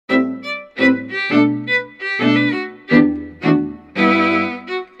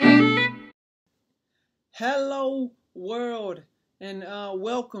Hello, world, and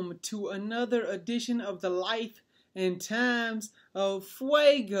welcome to another edition of the life and times of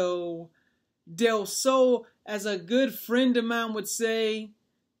Fuego del Sol. As a good friend of mine would say,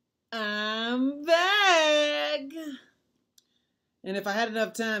 I'm back. And if I had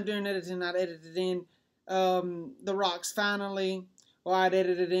enough time during editing, I'd edit it in The Rock's Finally, or I'd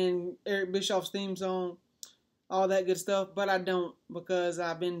edit it in Eric Bischoff's theme song, all that good stuff, but I don't, because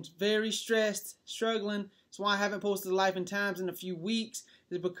I've been very stressed, struggling. That's why I haven't posted Life and Times in a few weeks,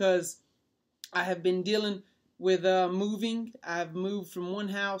 is because I have been dealing with moving. I've moved from one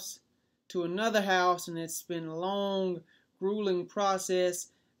house to another house, and it's been a long, grueling process.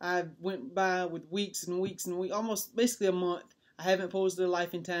 I went by with weeks and weeks and weeks, almost basically a month. I haven't posted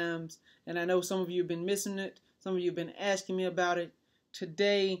Life and Times, and I know some of you have been missing it. Some of you have been asking me about it.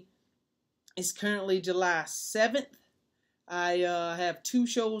 Today, it's currently July 7th. I have two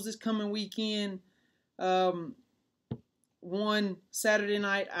shows this coming weekend. One Saturday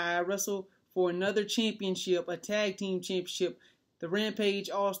night, I wrestle for another championship, a tag team championship, the Rampage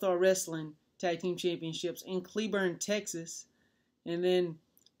All-Star Wrestling Tag Team Championships in Cleburne, Texas. And then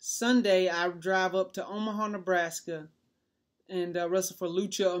Sunday, I drive up to Omaha, Nebraska, and wrestle for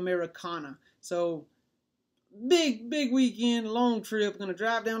Lucha Americana. So, big weekend, long trip. Gonna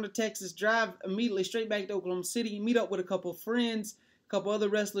drive down to Texas, drive immediately straight back to Oklahoma City, meet up with a couple of friends, a couple other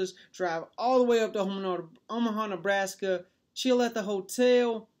wrestlers, drive all the way up to Omaha, Nebraska, chill at the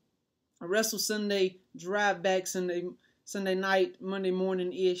hotel, wrestle Sunday, drive back Sunday night, Monday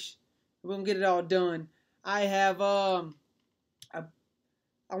morning-ish. We're gonna get it all done. I have I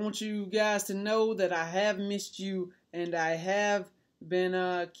want you guys to know that I have missed you, and I have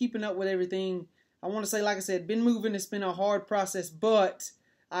been keeping up with everything. I want to say, like I said, been moving. It's been a hard process, but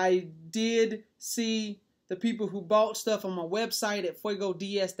I did see the people who bought stuff on my website at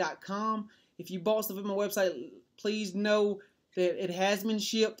fuegods.com. If you bought stuff on my website, please know that it has been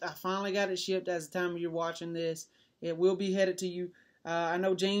shipped. I finally got it shipped as the time you're watching this. It will be headed to you. I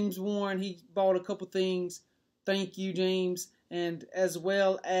know James Warren, he bought a couple things. Thank you, James. And as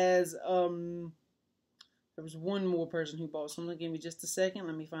well as, there was one more person who bought something. Give me just a second.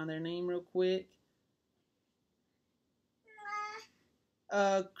 Let me find their name real quick.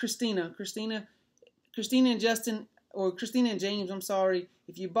 Christina and Justin, or Christina and James, I'm sorry.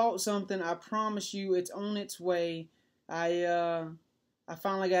 If you bought something, I promise you it's on its way. I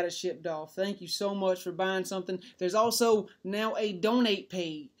finally got it shipped off. Thank you so much for buying something. There's also now a donate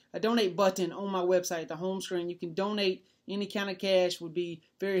button on my website, the home screen. You can donate. Any kind of cash would be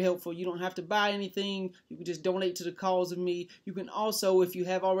very helpful. You don't have to buy anything. You can just donate to the cause of me. You can also, if you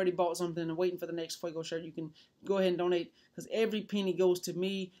have already bought something and waiting for the next Fuego shirt, you can go ahead and donate, because every penny goes to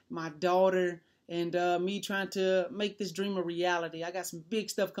me, my daughter, and me trying to make this dream a reality. I got some big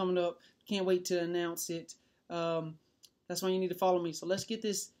stuff coming up. Can't wait to announce it. That's why you need to follow me. So let's get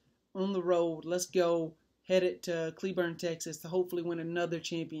this on the road. Let's go. Headed to Cleburne, Texas to hopefully win another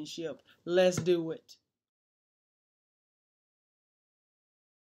championship. Let's do it.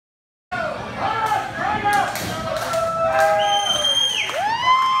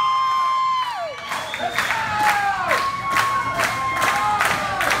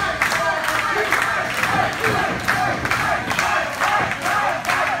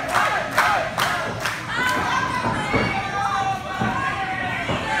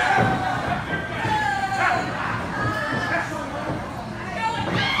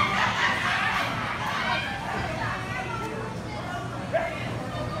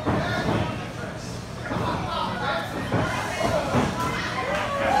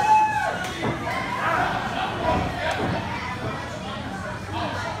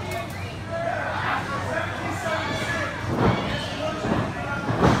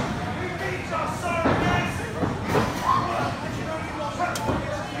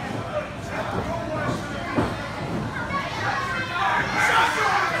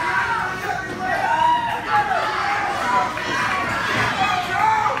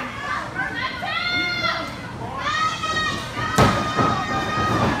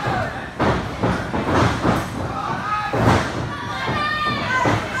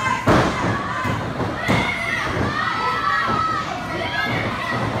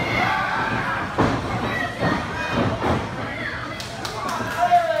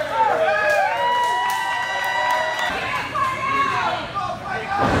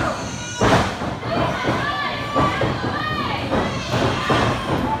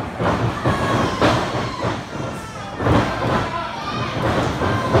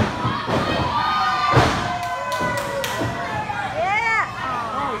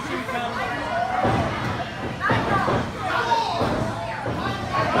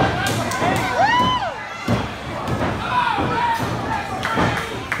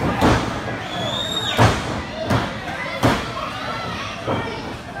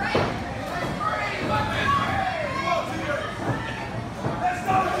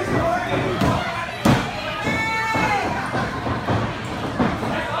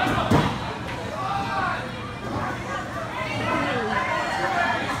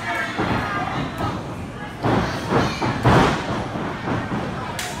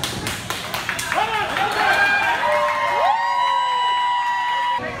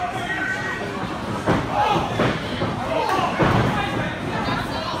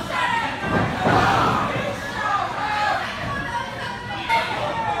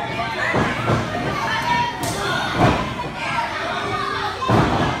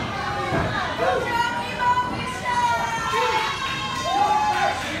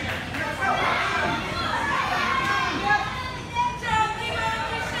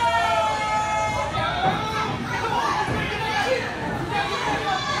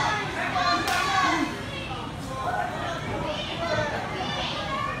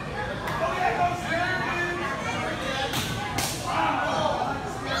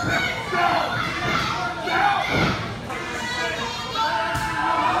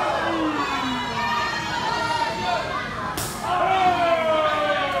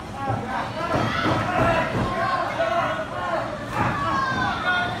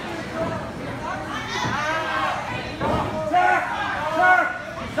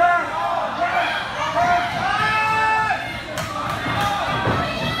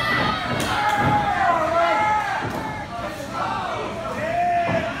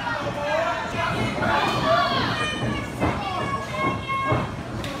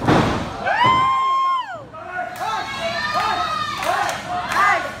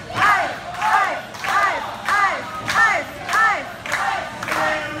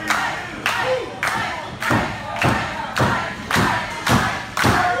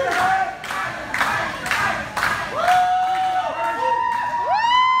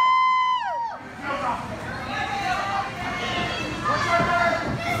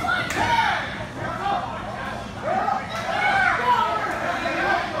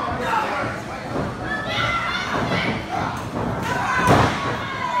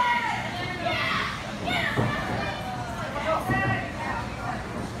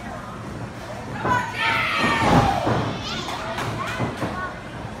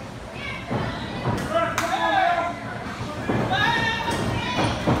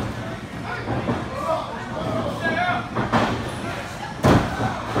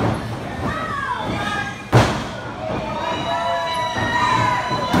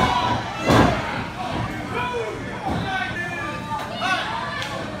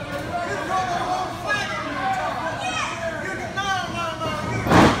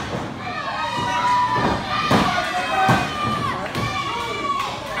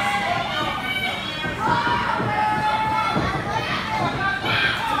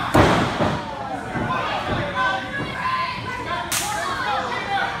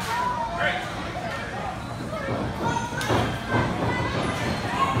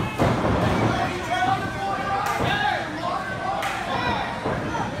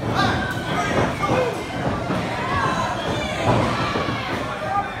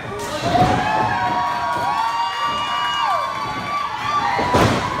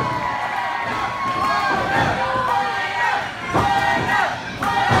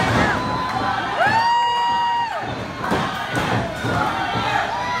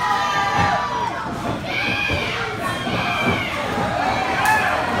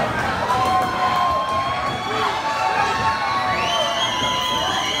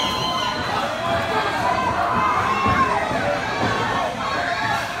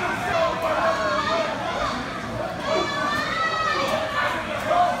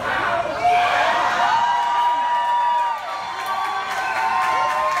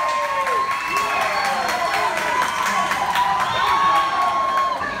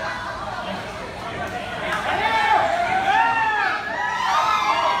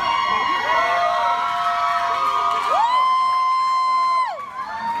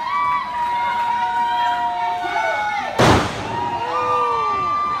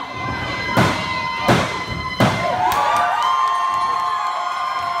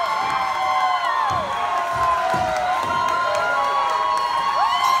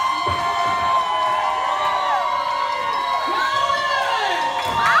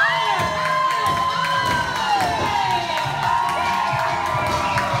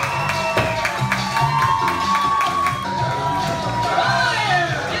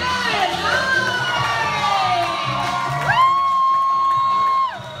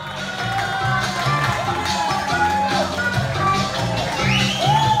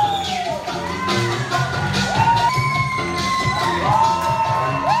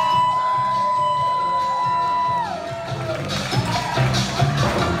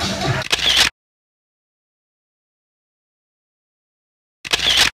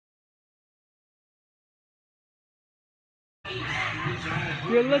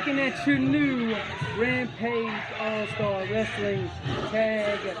 You're looking at your new Rampage All-Star Wrestling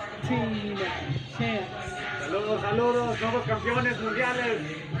Tag Team Champs. Saludos, saludos, nuevos campeones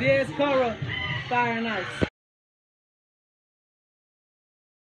mundiales. There's Cara, Fire and Ice.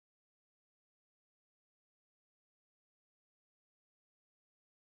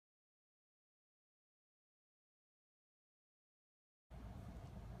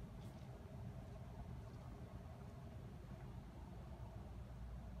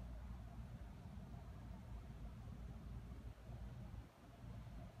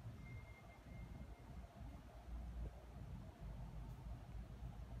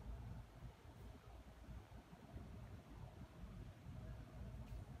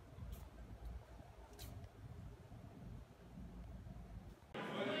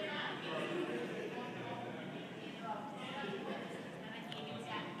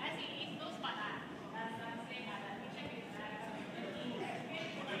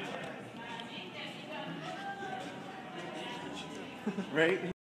 Right?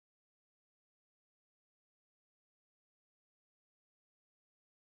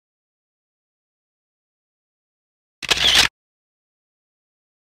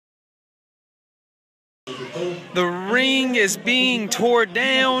 The ring is being torn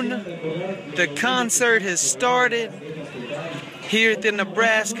down. The concert has started here at the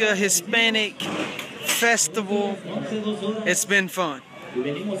Nebraska Hispanic Festival. It's been fun.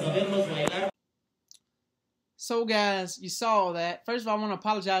 So guys, you saw that. First of all, I want to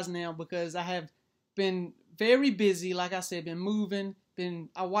apologize now because I have been very busy. Like I said, been moving.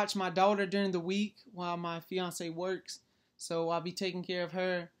 I watch my daughter during the week while my fiance works. So I'll be taking care of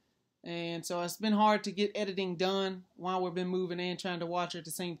her. And so it's been hard to get editing done while we've been moving and trying to watch her at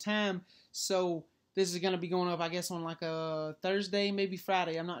the same time. So this is going to be going up, I guess, on like a Thursday, maybe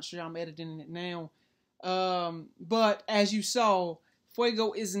Friday. I'm not sure. I'm editing it now. But as you saw,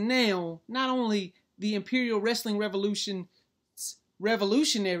 Fuego is now not only the Imperial Wrestling Revolution's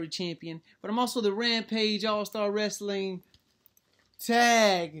revolutionary champion, but I'm also the Rampage All-Star Wrestling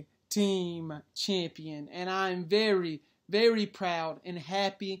Tag Team Champion. And I'm very, very proud and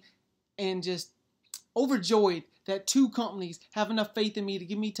happy and just overjoyed that two companies have enough faith in me to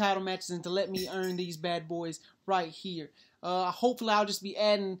give me title matches and to let me earn these bad boys right here. Hopefully I'll just be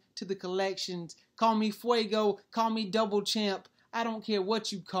adding to the collections. Call me Fuego, call me Double Champ. I don't care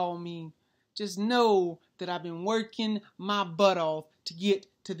what you call me. Just know that I've been working my butt off to get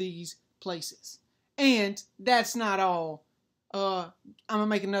to these places. And that's not all. I'm going to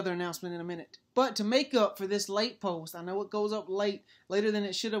make another announcement in a minute. But to make up for this late post, I know it goes up later than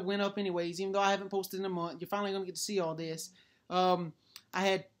it should have went up anyways, even though I haven't posted in a month. You're finally going to get to see all this. I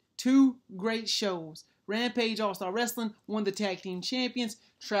had two great shows. Rampage All-Star Wrestling won the Tag Team Champions,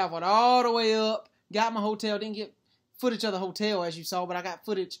 traveled all the way up, got my hotel, didn't get footage of the hotel as you saw, but I got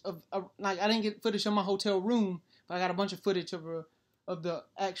footage of I didn't get footage of my hotel room, but I got a bunch of footage of the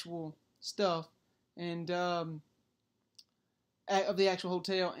actual stuff and of the actual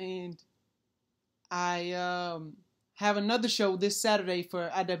hotel. And I have another show this Saturday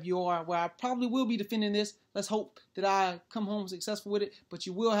for IWR where I probably will be defending this. Let's hope that I come home successful with it. But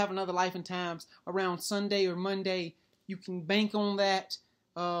you will have another Life and Times around Sunday or Monday. You can bank on that.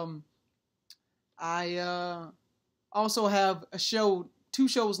 I also have two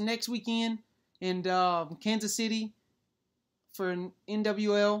shows next weekend in Kansas City for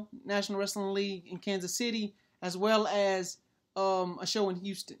NWL, National Wrestling League in Kansas City, as well as a show in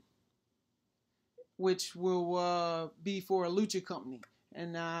Houston, which will be for a lucha company.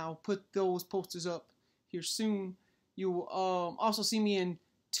 And I'll put those posters up here soon. You will also see me in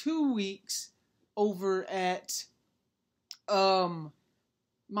 2 weeks over at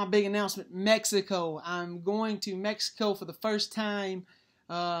my big announcement, Mexico. I'm going to Mexico for the first time.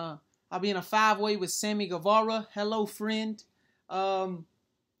 I'll be in a 5-way with Sammy Guevara. Hello, friend. And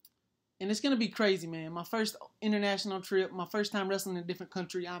it's going to be crazy, man. My first international trip, my first time wrestling in a different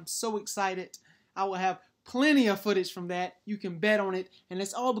country. I'm so excited. I will have plenty of footage from that. You can bet on it. And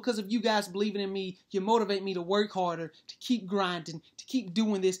it's all because of you guys believing in me. You motivate me to work harder, to keep grinding, to keep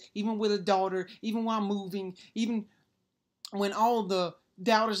doing this, even with a daughter, even while moving, even when all the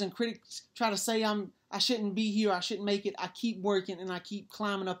doubters and critics try to say I shouldn't be here, I shouldn't make it. I keep working and I keep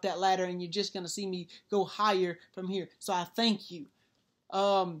climbing up that ladder, and you're just going to see me go higher from here. So I thank you.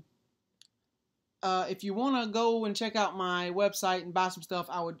 If you want to go and check out my website and buy some stuff,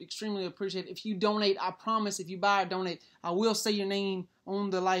 I would extremely appreciate it. If you donate, I promise, if you buy or donate, I will say your name on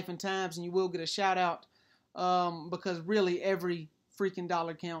the Life and Times, and you will get a shout out, because really every freaking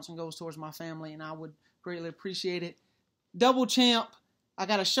dollar counts and goes towards my family, and I would greatly appreciate it. Double Champ, I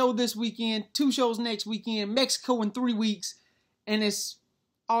got a show this weekend, 2 shows next weekend, Mexico in 3 weeks, And it's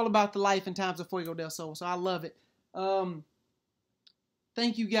all about the life and times of Fuego del Sol. So I love it.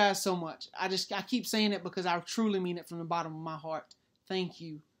 Thank you guys so much. I keep saying it because I truly mean it from the bottom of my heart. Thank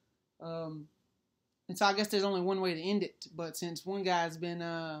you. And so I guess there's only one way to end it. But since one guy's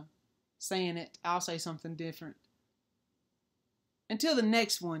been saying it, I'll say something different. Until the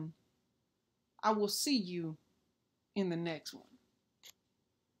next one, I will see you in the next one.